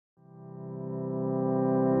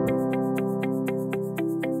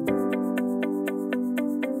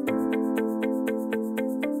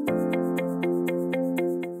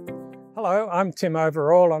I'm Tim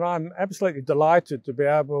Overall, and I'm absolutely delighted to be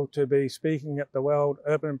able to be speaking at the World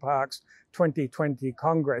Urban Parks 2020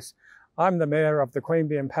 Congress. I'm the Mayor of the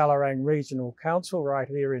Queanbeyan-Palerang Regional Council right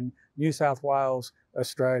here in New South Wales,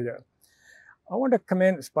 Australia. I want to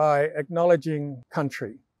commence by acknowledging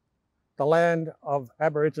country, the land of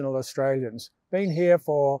Aboriginal Australians, been here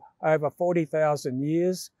for over 40,000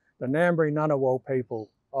 years, the Ngambri Ngunnawal people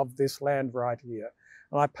of this land right here.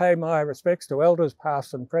 And I pay my respects to elders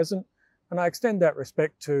past and present, and I extend that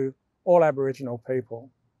respect to all Aboriginal people.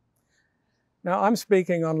 Now, I'm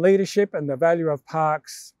speaking on leadership and the value of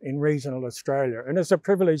parks in regional Australia, and it's a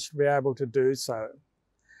privilege to be able to do so.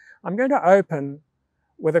 I'm going to open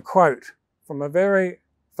with a quote from a very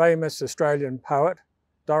famous Australian poet,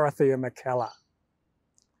 Dorothea Mackellar.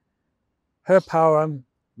 Her poem,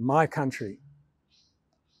 My Country.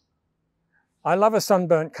 I love a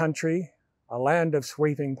sunburnt country, a land of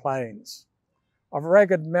sweeping plains, of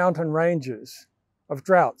ragged mountain ranges, of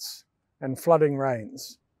droughts and flooding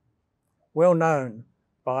rains, well known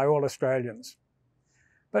by all Australians.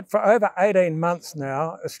 But for over 18 months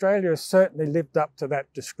now, Australia has certainly lived up to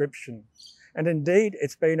that description. And indeed,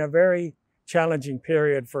 it's been a very challenging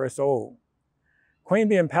period for us all.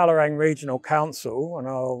 Queanbeyan-Palerang Regional Council, and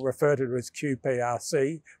I'll refer to it as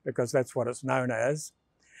QPRC because that's what it's known as,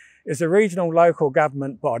 is a regional local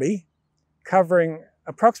government body covering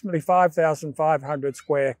approximately 5,500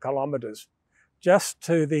 square kilometres, just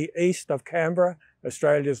to the east of Canberra,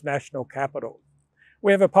 Australia's national capital.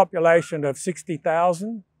 We have a population of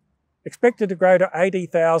 60,000, expected to grow to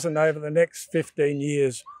 80,000 over the next 15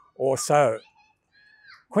 years or so.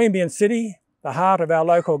 Queanbeyan City, the heart of our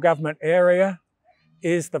local government area,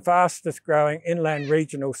 is the fastest growing inland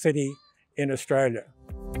regional city in Australia.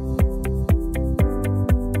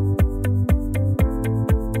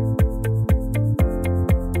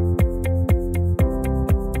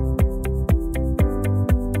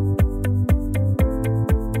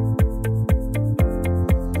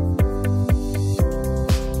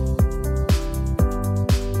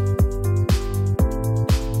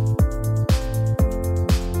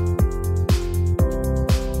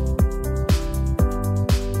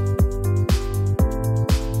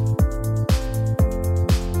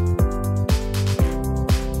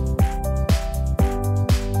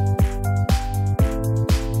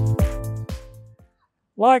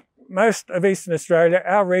 Like most of Eastern Australia,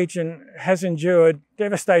 our region has endured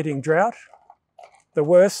devastating drought, the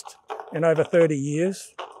worst in over 30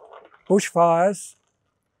 years, bushfires,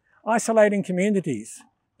 isolating communities,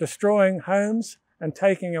 destroying homes and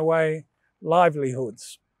taking away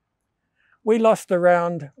livelihoods. We lost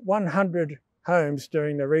around 100 homes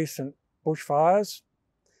during the recent bushfires,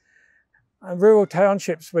 and rural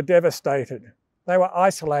townships were devastated. They were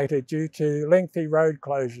isolated due to lengthy road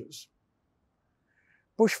closures.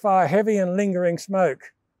 Bushfire heavy and lingering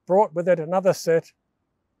smoke brought with it another set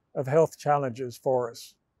of health challenges for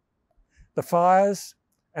us. The fires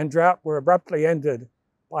and drought were abruptly ended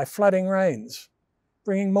by flooding rains,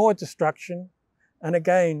 bringing more destruction and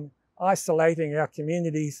again isolating our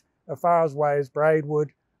communities as far away as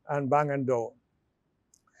Braidwood and Bungendore.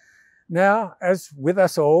 Now, as with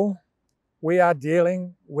us all, we are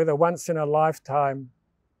dealing with a once-in-a-lifetime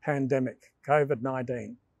pandemic,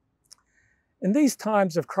 COVID-19. In these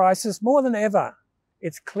times of crisis, more than ever,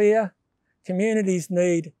 it's clear communities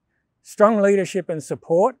need strong leadership and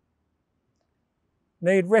support,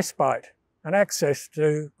 need respite and access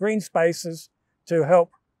to green spaces to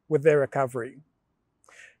help with their recovery.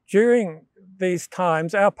 During these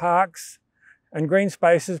times, our parks and green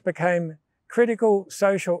spaces became critical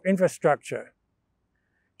social infrastructure.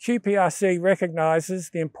 QPRC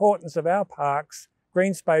recognises the importance of our parks,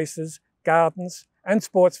 green spaces, gardens and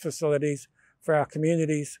sports facilities for our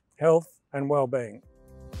community's health and well-being.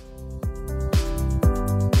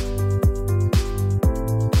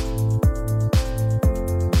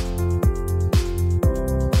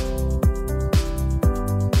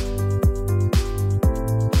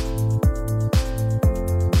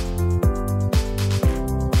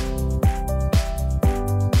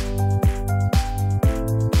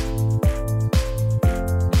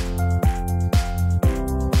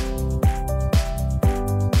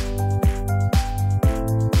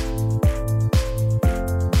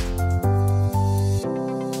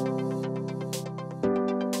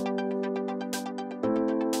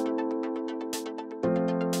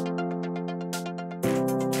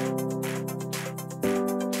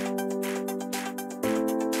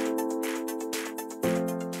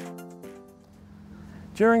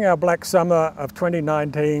 During our Black Summer of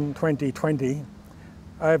 2019-2020,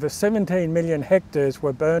 over 17 million hectares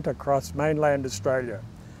were burnt across mainland Australia.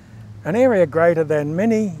 an area greater than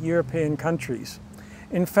many European countries.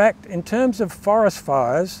 In fact, in terms of forest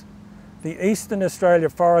fires, the Eastern Australia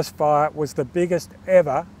forest fire was the biggest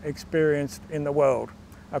ever experienced in the world,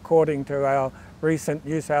 according to our recent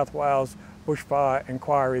New South Wales bushfire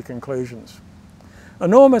inquiry conclusions.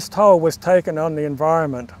 Enormous toll was taken on the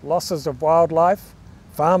environment, losses of wildlife,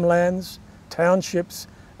 farmlands, townships,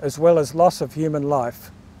 as well as loss of human life.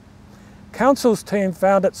 Council's team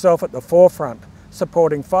found itself at the forefront,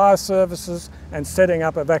 supporting fire services and setting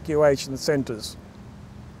up evacuation centres.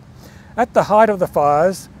 At the height of the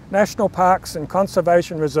fires, national parks and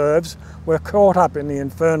conservation reserves were caught up in the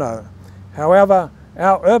inferno. However,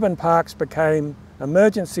 our urban parks became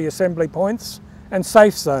emergency assembly points and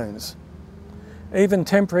safe zones, even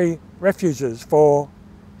temporary refuges for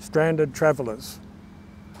stranded travellers.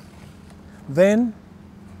 Then,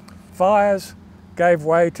 fires gave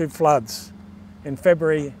way to floods in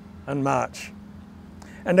February and March.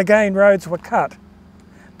 And again, roads were cut.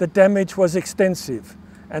 The damage was extensive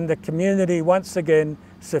and the community once again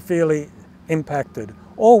severely impacted,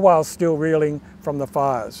 all while still reeling from the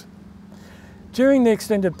fires. During the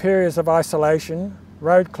extended periods of isolation,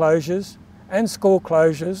 road closures and school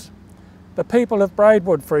closures, the people of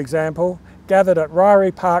Braidwood, for example, gathered at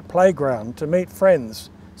Ryrie Park Playground to meet friends,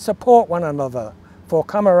 support one another for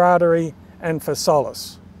camaraderie and for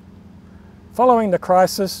solace. Following the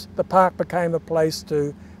crisis, the park became a place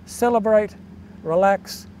to celebrate,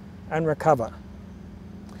 relax and recover.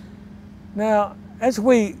 Now, as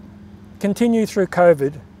we continue through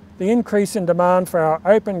COVID, the increase in demand for our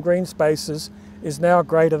open green spaces is now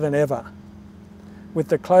greater than ever. With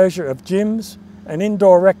the closure of gyms and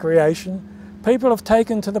indoor recreation, people have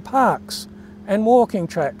taken to the parks and walking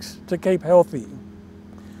tracks to keep healthy.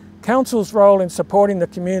 Council's role in supporting the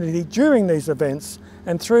community during these events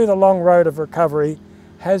and through the long road of recovery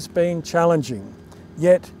has been challenging,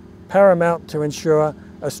 yet paramount to ensure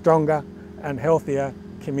a stronger and healthier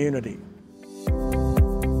community.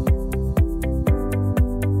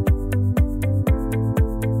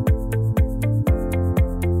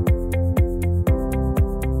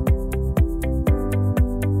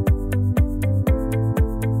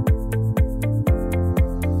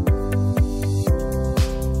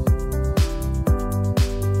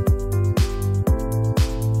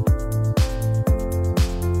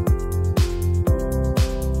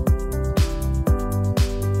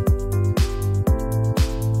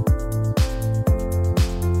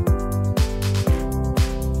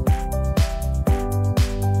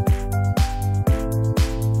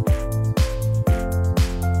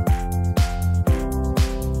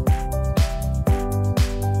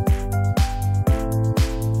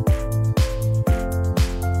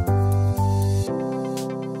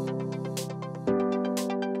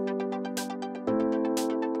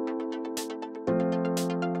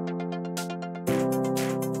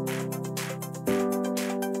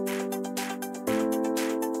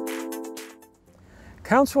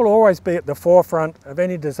 Council will always be at the forefront of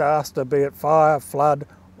any disaster, be it fire, flood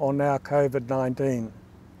or now COVID-19.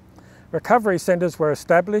 Recovery centres were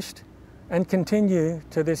established and continue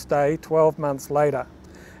to this day 12 months later,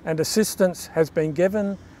 and assistance has been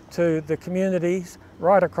given to the communities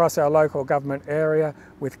right across our local government area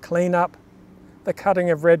with clean-up, the cutting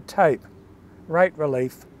of red tape, rate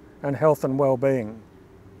relief and health and well-being.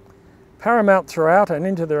 Paramount throughout and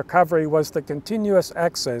into the recovery was the continuous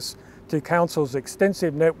access to Council's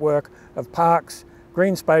extensive network of parks,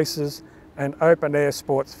 green spaces and open-air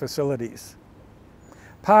sports facilities.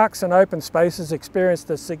 Parks and open spaces experienced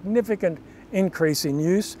a significant increase in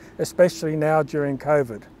use, especially now during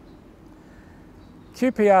COVID.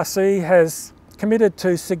 QPRC has committed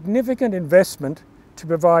to significant investment to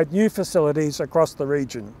provide new facilities across the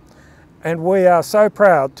region, and we are so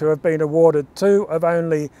proud to have been awarded 2 of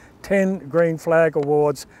only 10 Green Flag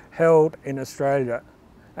Awards held in Australia,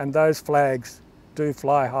 and those flags do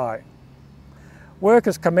fly high. Work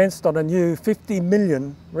has commenced on a new $50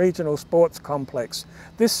 million regional sports complex.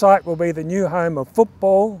 This site will be the new home of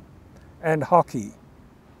football and hockey.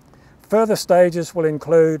 Further stages will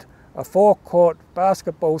include a 4-court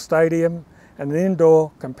basketball stadium and an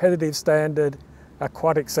indoor competitive standard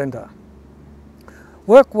aquatic centre.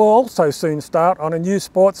 Work will also soon start on a new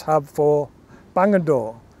sports hub for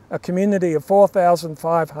Bungendore, a community of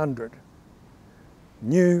 4,500.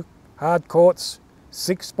 New hard courts,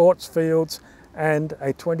 6 sports fields and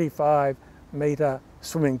a 25-metre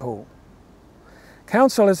swimming pool.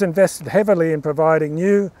 Council has invested heavily in providing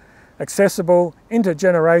new, accessible,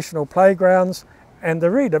 intergenerational playgrounds and the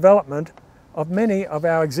redevelopment of many of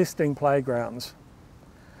our existing playgrounds.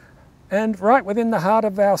 And right within the heart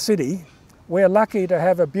of our city, we're lucky to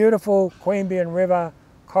have a beautiful Queanbeyan River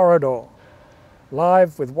corridor,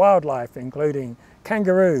 live with wildlife including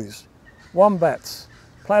kangaroos, wombats,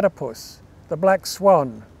 platypus, the black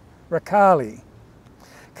swan, rakali.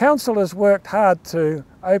 Council has worked hard to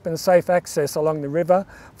open safe access along the river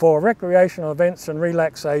for recreational events and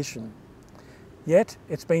relaxation. Yet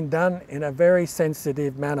it's been done in a very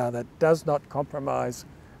sensitive manner that does not compromise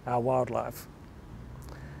our wildlife.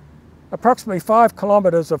 Approximately 5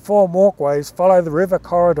 kilometres of formed walkways follow the river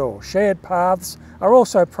corridor. Shared paths are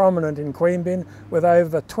also prominent in Queanbeyan, with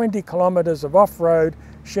over 20 kilometres of off-road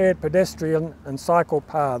shared pedestrian and cycle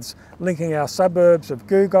paths linking our suburbs of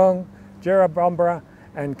Googong, Jerrabomberra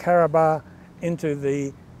and Caraba into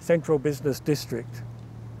the central business district.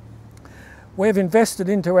 We've invested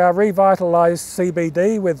into our revitalised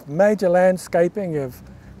CBD with major landscaping of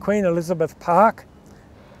Queen Elizabeth Park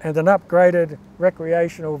and an upgraded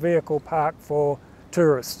recreational vehicle park for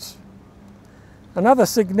tourists. Another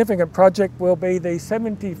significant project will be the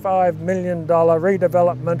 $75 million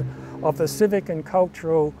redevelopment of the civic and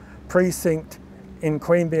cultural precinct in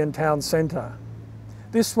Queanbeyan Town Centre.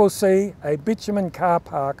 This will see a bitumen car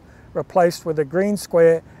park replaced with a green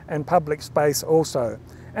square and public space also,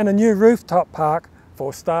 and a new rooftop park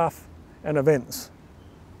for staff and events.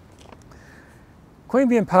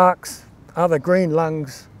 Queanbeyan parks are the green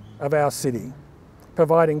lungs of our city,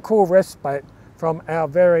 providing cool respite from our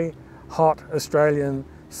very hot Australian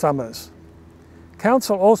summers.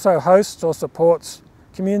 Council also hosts or supports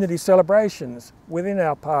community celebrations within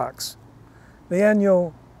our parks. The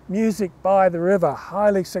annual Music by the River,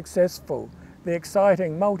 highly successful, the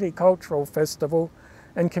exciting multicultural festival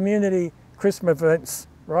and community Christmas events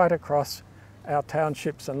right across our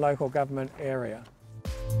townships and local government area.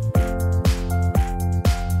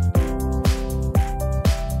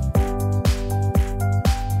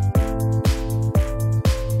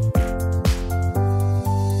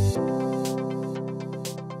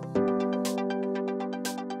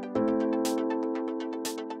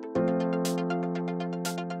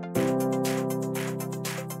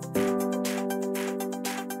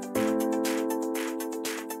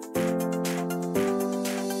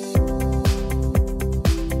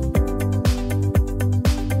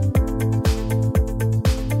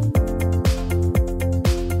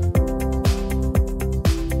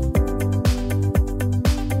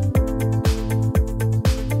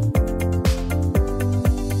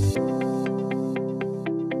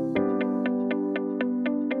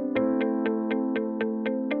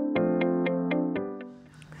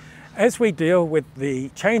 As we deal with the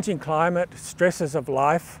changing climate, stresses of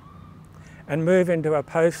life, and move into a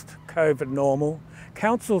post-COVID normal,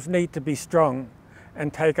 councils need to be strong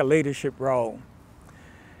and take a leadership role.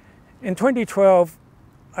 In 2012,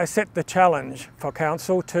 I set the challenge for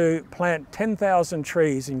council to plant 10,000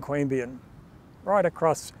 trees in Queanbeyan, right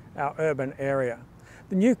across our urban area.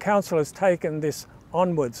 The new council has taken this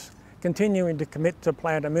onwards, continuing to commit to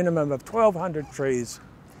plant a minimum of 1,200 trees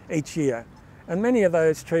each year. And many of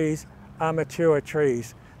those trees are mature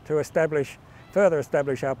trees to further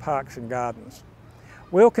establish our parks and gardens.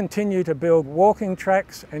 We'll continue to build walking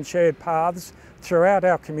tracks and shared paths throughout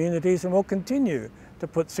our communities, and we'll continue to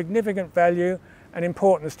put significant value and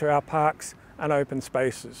importance to our parks and open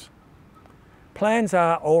spaces. Plans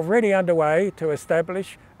are already underway to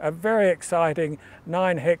establish a very exciting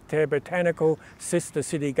 9-hectare botanical sister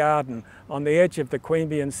city garden on the edge of the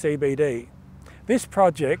Queanbeyan CBD. This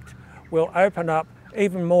project will open up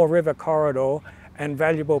even more river corridor and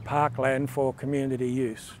valuable parkland for community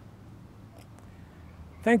use.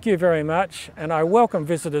 Thank you very much, and I welcome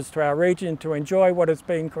visitors to our region to enjoy what has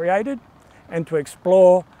been created and to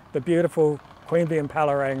explore the beautiful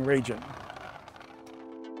Queanbeyan-Palerang region.